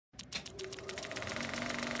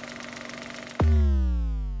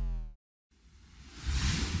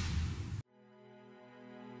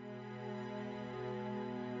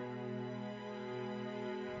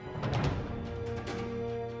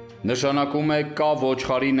Նշանակում է կա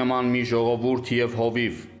ոչխարի նման մի ժողովուրդ և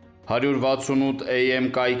հովիվ։ 168 AM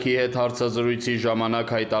կայքի հետ հարցազրույցի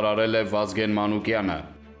ժամանակ հայտարարել է Վազգեն Մանուկյանը։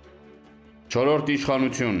 4-րդ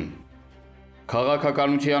իշխանություն։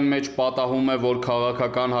 Քաղաքականության մեջ պատահում է, որ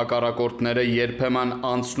քաղաքական հակառակորդները երբեմն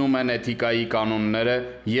անցնում են էթիկայի կանոնները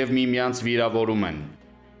և միմյանց վիրավորում են։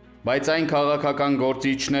 Բայց այն քաղաքական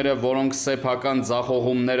գործիչները, որոնք սեփական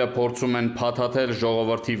ձախողումները փորձում են փաթաթել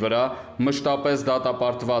ժողովրդի վրա, մշտապես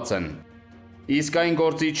դատապարտված են։ Իսկ այն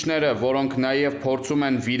գործիչները, որոնք նաև փորձում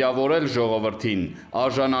են վիրավորել ժողովրդին,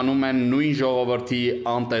 արժանանում են նույն ժողովրդի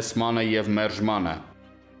անտեսմանը և մերժմանը։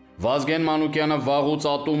 Վազգեն Մանուկյանը վաղուց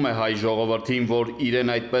ատում է հայ ժողովրդին, որ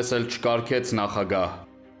իրեն այդպես էլ չկարգեց նախագահ,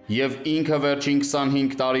 և ինքը վերջին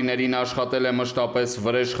 25 տարիներին աշխատել է մշտապես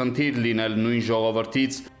վրեժխնդիր լինել նույն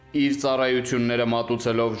ժողովրդից, իր ծառայությունները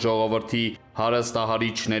մատուցելով ժողովրդի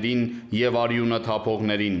հարստահարիչներին և արյունը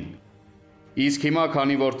թափողներին։ Իսկ հիմա,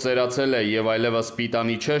 քանի որ ծերացել է և այլևս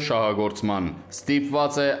պիտանի չէ շահագործման,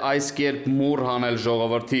 ստիպված է այս կերպ մուռ հանել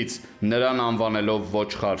ժողովրդից, նրան անվանելով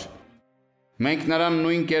ոչխար։ Մենք նրան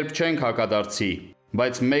նույն կերպ չենք հակադարձի,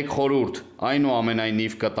 բայց մեկ խորհուրդ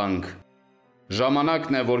այնուամենայնիվ կտանք։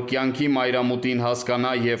 Ժամանակն է, որ կյանքի մայրամուտին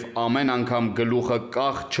հասկանա և ամեն անգամ գլուխը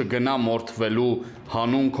կախ չգնա մորթվելու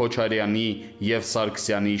հանուն Քոչարյանի և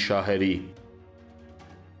Սարգսյանի շահերի։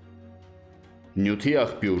 Նյութի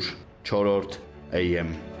աղբյուր, 4-րդ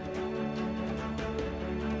AM։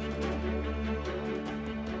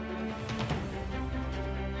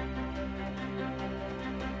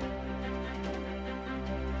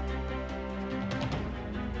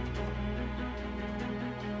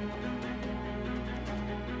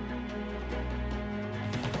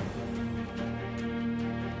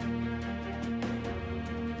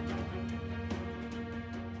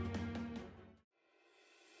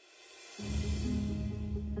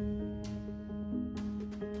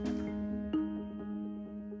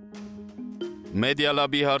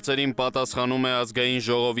 Մեդիալաբի հարցերին պատասխանում է ազգային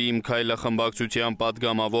ժողովի Իմ քայլը խմբակցության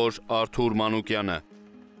պատգամավոր Արթուր Մանուկյանը։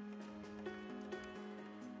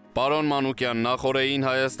 Պարոն Մանուկյան, նախօրեին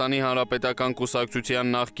Հայաստանի Հանրապետական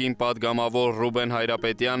կուսակցության նախկին պատգամավոր Ռուբեն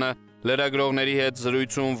Հայրապետյանը լրագրողների հետ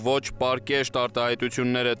զրույցում ոչ պարկեշտ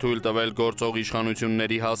արտահայտություններ է թույլ տվել գործող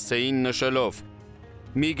իշխանությունների հասցեին, նշելով.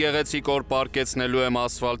 «Մի գեղեցիկ օր պարկեցնելու եմ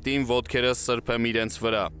ասֆալտին, ոտքերս սրբեմ իրենց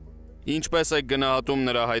վրա»։ Ինչպես է գնահատում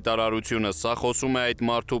նրա հայտարարությունը, սա խոսում է այդ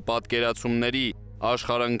մարդու պատկերացումների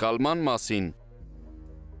աշխարհընկալման մասին։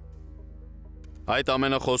 Այդ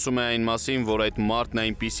ամենը խոսում է այն մասին, որ այդ մարդն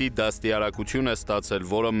այնպիսի դաստիարակություն է ստացել,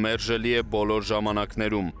 որը մերժելի է բոլոր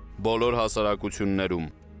ժամանակներում, բոլոր հասարակություններում։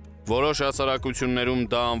 Որոշ հասարակություններում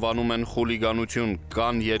դա անվանում են խուլիգանություն,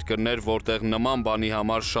 կան երկրներ, որտեղ նման բանի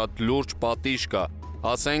համար շատ լուրջ պատիժ կա,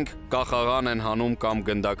 ասենք կախաղան են հանում կամ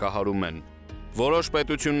գնդակահարում են։ Որոշ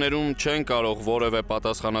պետություններում չեն կարող որևէ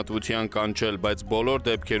պատասխանատվության կանչել, բայց բոլոր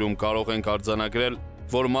դեպքերում կարող ենք արձանագրել,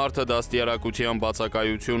 որ մարդը դաստիարակության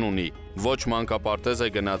բացակայություն ունի, ոչ մանկապարտեզ է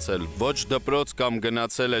գնացել, ոչ դպրոց կամ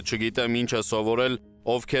գնացել է չգիտեմ ինչը սովորել,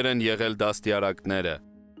 ովքեր են եղել դաստիարակները։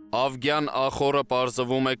 Ավգյան ախոռը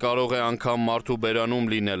պարզվում է կարող է անգամ մարդու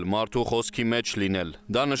բերանում լինել, մարդու խոսքի մեջ լինել։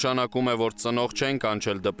 Դա նշանակում է, որ ծնող չեն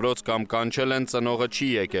կանչել դպրոց կամ կանչել են ծնողը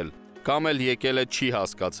չի եկել, կամ էլ եկել է չի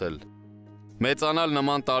հասկացել։ Մեծանալ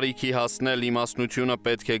նման տարիքի հասնել իմաստնությունը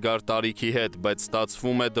պետք է գար տարիքի հետ, բայց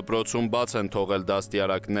ստացվում է դպրոցում բաց են թողել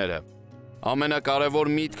դաստիարակները։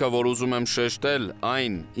 Ամենակարևոր միտքը, որ ուզում եմ շեշտել,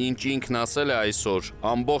 այն, ինչ ինքն ասել է այսօր,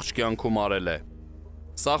 ամբողջ կյանքում արել է։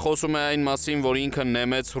 Սա խոսում է այն մասին, որ ինքը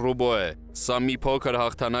նեմեց Ռուբո է։ Սա մի փոքր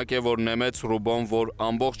հաղթանակ է, որ նեմեց Ռուբոն, որ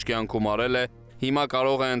ամբողջ կյանքում արել է, հիմա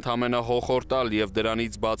կարող է ընդամենը հոխորտալ և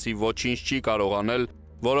դրանից բացի ոչինչ չի կարող անել,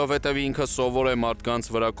 որովհետև ինքը սովոր է մարդկանց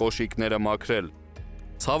վրա կոշիկները մաքրել։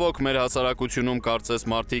 Ցավոք մեր հասարակությունում կարծես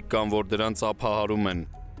մարդիկ կան, որ դրանց ափահարում են։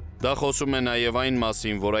 Դա խոսում է նաև այն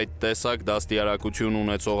մասին, որ այդ տեսակ դաստիարակություն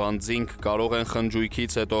ունեցող անձինք կարող են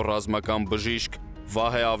խնջույքից հետո ռազմական բժիշկ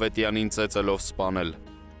Վահե Ավետյանին ծեծելով սպանել։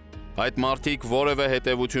 Այդ մարդիկ որևէ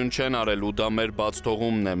հետևություն չեն արել ու դա մեր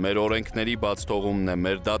բացթողումն է, մեր օրենքների բացթողումն է,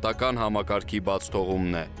 մեր դատական համակարգի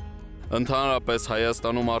բացթողումն է։ Ընդհանրապես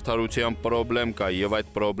Հայաստանում արդարության պրոբլեմ կա և այդ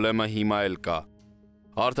պրոբլեմը հիմա էլ կա։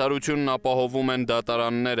 Արդարությունն ապահովում են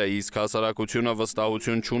դատարանները, իսկ հասարակությունը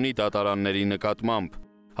վստահություն չունի դատարանների նկատմամբ։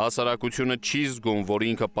 Հասարակությունը չի զգում, որ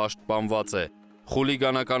ինքը պաշտպանված է։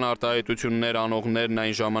 Խուլիգանական արտահայտություններ անողներն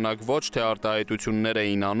այն ժամանակ ոչ թե արտահայտություններ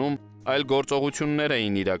էին անում, այլ գործողություններ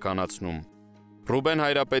էին իրականացնում։ Ռուբեն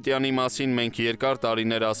Հայրապետյանի մասին մենք երկար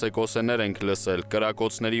տարիներ ասեկոսեներ ենք լսել,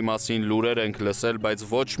 կրակոցների մասին լուրեր ենք լսել, բայց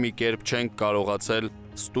ոչ մի կերպ չենք կարողացել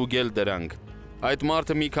ստուգել դրանք։ Այդ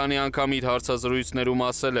մարդը մի քանի անգամ իր հարցազրույցներում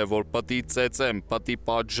ասել է, որ պտի ծեծեմ, պտի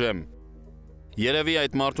պատժեմ։ Երևի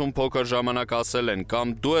այդ մարդուն փոքր ժամանակ ասել են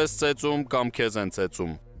կամ դու ես ծեծում, կամ քեզ են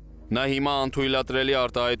ծեծում։ Նա հիմա անթույլատրելի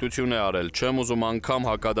արտահայտություն է արել, չեմ ուզում անգամ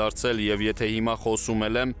հակադարձել եւ եթե հիմա խոսում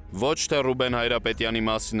եմ, ոչ թե Ռուբեն Հայրապետյանի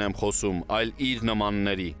մասին եմ խոսում, այլ իր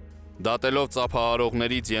նմանների։ Դատելով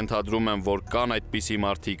ծափահարողներից ենթադրում եմ, որ կան այդպիսի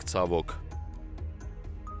մարդիկ ցավոք։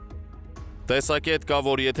 Տեսակետ կա,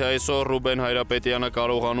 որ եթե այսօր Ռուբեն Հայրապետյանը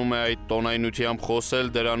կարողանում է այդ տոնայնությամբ խոսել,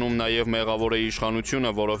 դրանում նաև մեղավոր է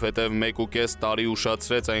իշխանությունը, որովհետև 1.5 տարի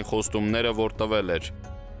ուշացրեց այն խոստումները, որ տվել էր։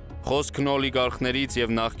 Խոսքն օլիգարխներից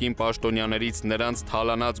եւ նախկին պաշտոնյաներից նրանց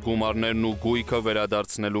թալանած գումարներն ու գույքը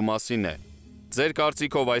վերադարձնելու մասին է։ Ձեր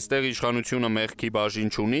կարծիքով այստեղ իշխանությունը մեղքի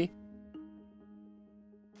բաժին չունի։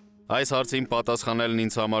 Այս հարցին պատասխանելն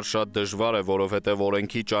ինձ համար շատ դժվար է, որովհետև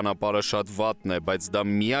օրենքի ճանապարհը շատ վատն է, բայց դա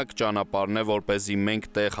միակ ճանապարհն է, որպեսզի մենք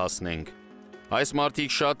տեղ հասնենք։ Այս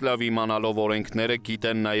մարդիկ շատ լավ իմանալով օրենքները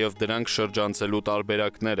գիտեն նաև դրանք շրջանցելու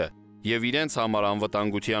տարբերակները եւ իրենց համար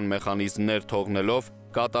անվտանգության մեխանիզմներ թողնելով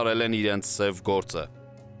կատարել են իրենց սև գործը։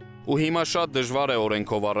 Ու հիմա շատ դժվար է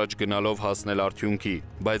օրենքով առաջ գնալով հասնել արդյունքի,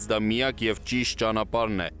 բայց դա միակ եւ ճիշտ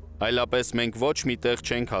ճանապարհն է, այլապես մենք ոչ մի տեղ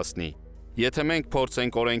չենք հասնի։ Եթե մենք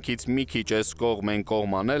փորձենք օրենքից մի քիչ այս կողմ են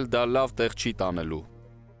կողմ անել, դա լավ տեղ չի տանելու։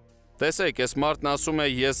 Տեսեք, այս մարդն ասում է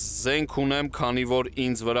ես զենք ունեմ, քանի որ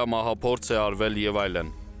ինձ վրա մահափորձ է արվել եւ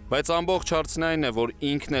այլն։ Բայց ամբողջ հարցն այն է, որ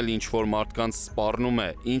ինքն էլ ինչ որ մարդկանց սպառնում է,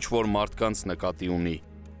 ինչ որ մարդկանց նկատի ունի։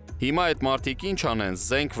 Հիմա այդ մարդիկ ինչ անեն,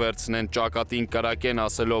 զենք վերցնեն, ճակատին կրակեն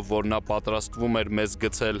ասելով, որ նա պատրաստվում էր մեզ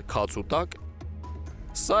գցել քացուտակ։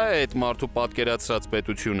 Սա է այդ մարդու պատկերացրած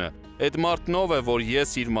պետությունը։ Այդ մարդն ով է, որ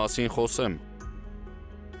ես իր մասին խոսեմ։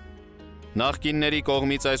 Նախկինների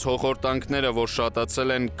կողմից այս հոխորտանքները, որ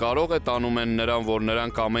շատացել են, կարող է տանում են նրան, որ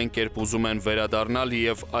նրանք ամեն կերպ ուզում են վերադառնալ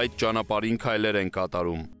եւ այդ ճանապարհին քայլեր են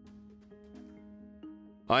կատարում։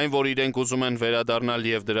 Այն, որ իրենք ուզում են վերադառնալ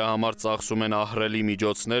եւ դրա համար ծախսում են ահռելի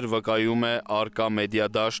միջոցներ, վկայում է առկա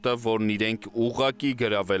մեդիա դաշտը, որն իրենք ուղղակի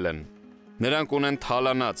գրավել են։ Նրանք ունեն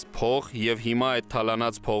թալանած փող եւ հիմա այդ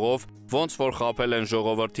թալանած փողով ոնց որ խաբել են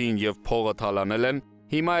ժողովրդին եւ փողը թալանել են,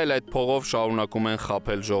 հիմա էլ այդ փողով շարունակում են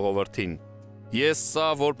խաբել ժողովրդին։ Ես սա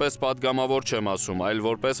որպես падգամավոր չեմ ասում, այլ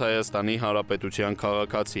որպես Հայաստանի Հանրապետության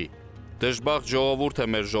քաղաքացի։ Դժբախտ ժողովուրդ է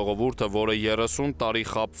մեր ժողովուրդը, որը 30 տարի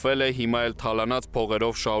խաբվել է, հիմա էլ թալանած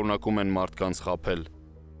փողերով շարունակում են մարդկանց խաբել։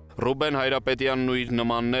 Ռուբեն Հայրապետյանն ու իր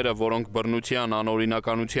նմանները, որոնք բռնության,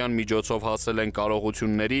 անօրինականության միջոցով հասել են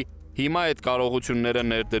կարողությունների, հիմա այդ կարողությունները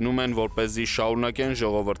ներդնում են, որպեսզի շարունակեն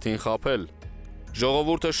ժողովրդին խաբել։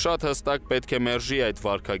 Ժողովուրդը շատ հստակ պետք է մերժի այդ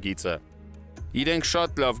վարքագիծը։ Իրենք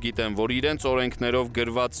շատ լավ գիտեն, որ իրենց օրենքներով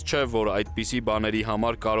գրված չէ, որ այդպիսի բաների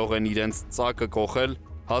համար կարող են իրենց ծակը կոխել,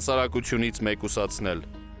 հասարակությունից մեկուսացնել։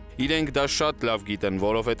 Իրենք դա շատ լավ գիտեն,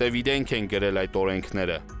 որովհետև իրենք են գրել այդ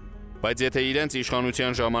օրենքները։ Բայց եթե իրենց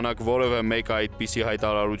իշխանության ժամանակ որևէ մեկը այդպիսի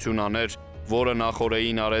հայտարարություն աներ, որը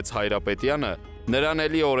նախորդին արեց Հայրապետյանը, նրան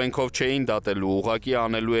էլի օրենքով չէին դատելու, ուղղակի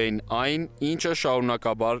անելու էին այն, ինչը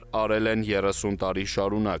շարունակաբար արել են 30 տարի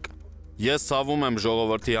շարունակ։ Ես ցավում եմ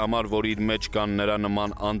ժողովրդի համար, որ իր մեջ կան նրա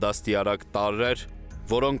նման անդաստիարակ տարրեր,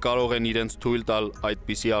 որոնք կարող են իրենց թույլ տալ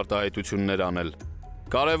այդպիսի արտահայտություններ անել։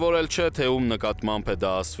 Կարևոր էլ չէ, թե ում նկատմամբ է դա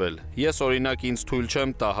ասվել։ Ես օրինակ ինձ թույլ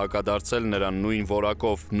չեմ տա հակադարձել նրան նույն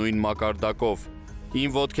որակով, նույն մակարդակով։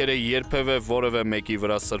 Իմ ոտքերը երբևէ որևէ մեկի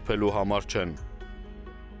վրա սրբելու համար չեն։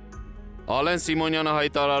 Ալեն Սիմոնյանը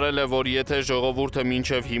հայտարարել է, որ եթե ժողովուրդը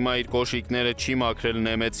մինչև հիմա իր կոշիկները չի մաքրել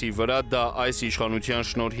Նեմեցի վրա, դա այս իշխանության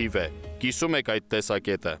շնորհիվ է։ Կիսում եք այդ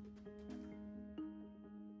տեսակետը։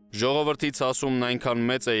 Ժողովրդի ցասումն այնքան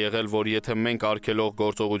մեծ է եղել, որ եթե մենք արգելող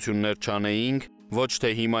գործողություններ չանեինք, ոչ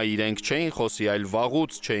թե հիմա իրենք չէին խոսի, այլ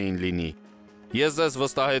վաղուց չէին լինի։ Ես ձեզ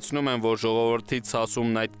վստահեցնում եմ, որ ժողովրդի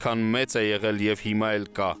ցասումն այդքան մեծ է եղել եւ հիմա էլ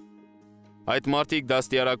կա։ Այդ մարդիկ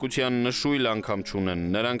դաստիարակության նշույլ անգամ չունեն,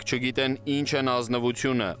 նրանք չգիտեն ինչ են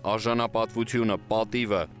ազնվությունը, արժանապատվությունը,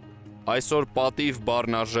 պատիվը։ Այսօր պատիվ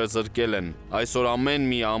բառն արժե զրկել են, այսօր ամեն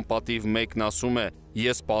մի անպատիվ մեկն ասում է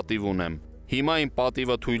ես պատիվ ունեմ։ Հիմա իմ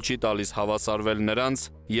պատիվը թույլ չի տալիս հավասարվել նրանց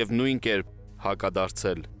եւ նույն կերպ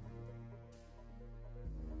հակադարձել։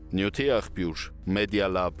 Նյութի աղբյուր,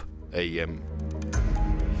 Media Lab AM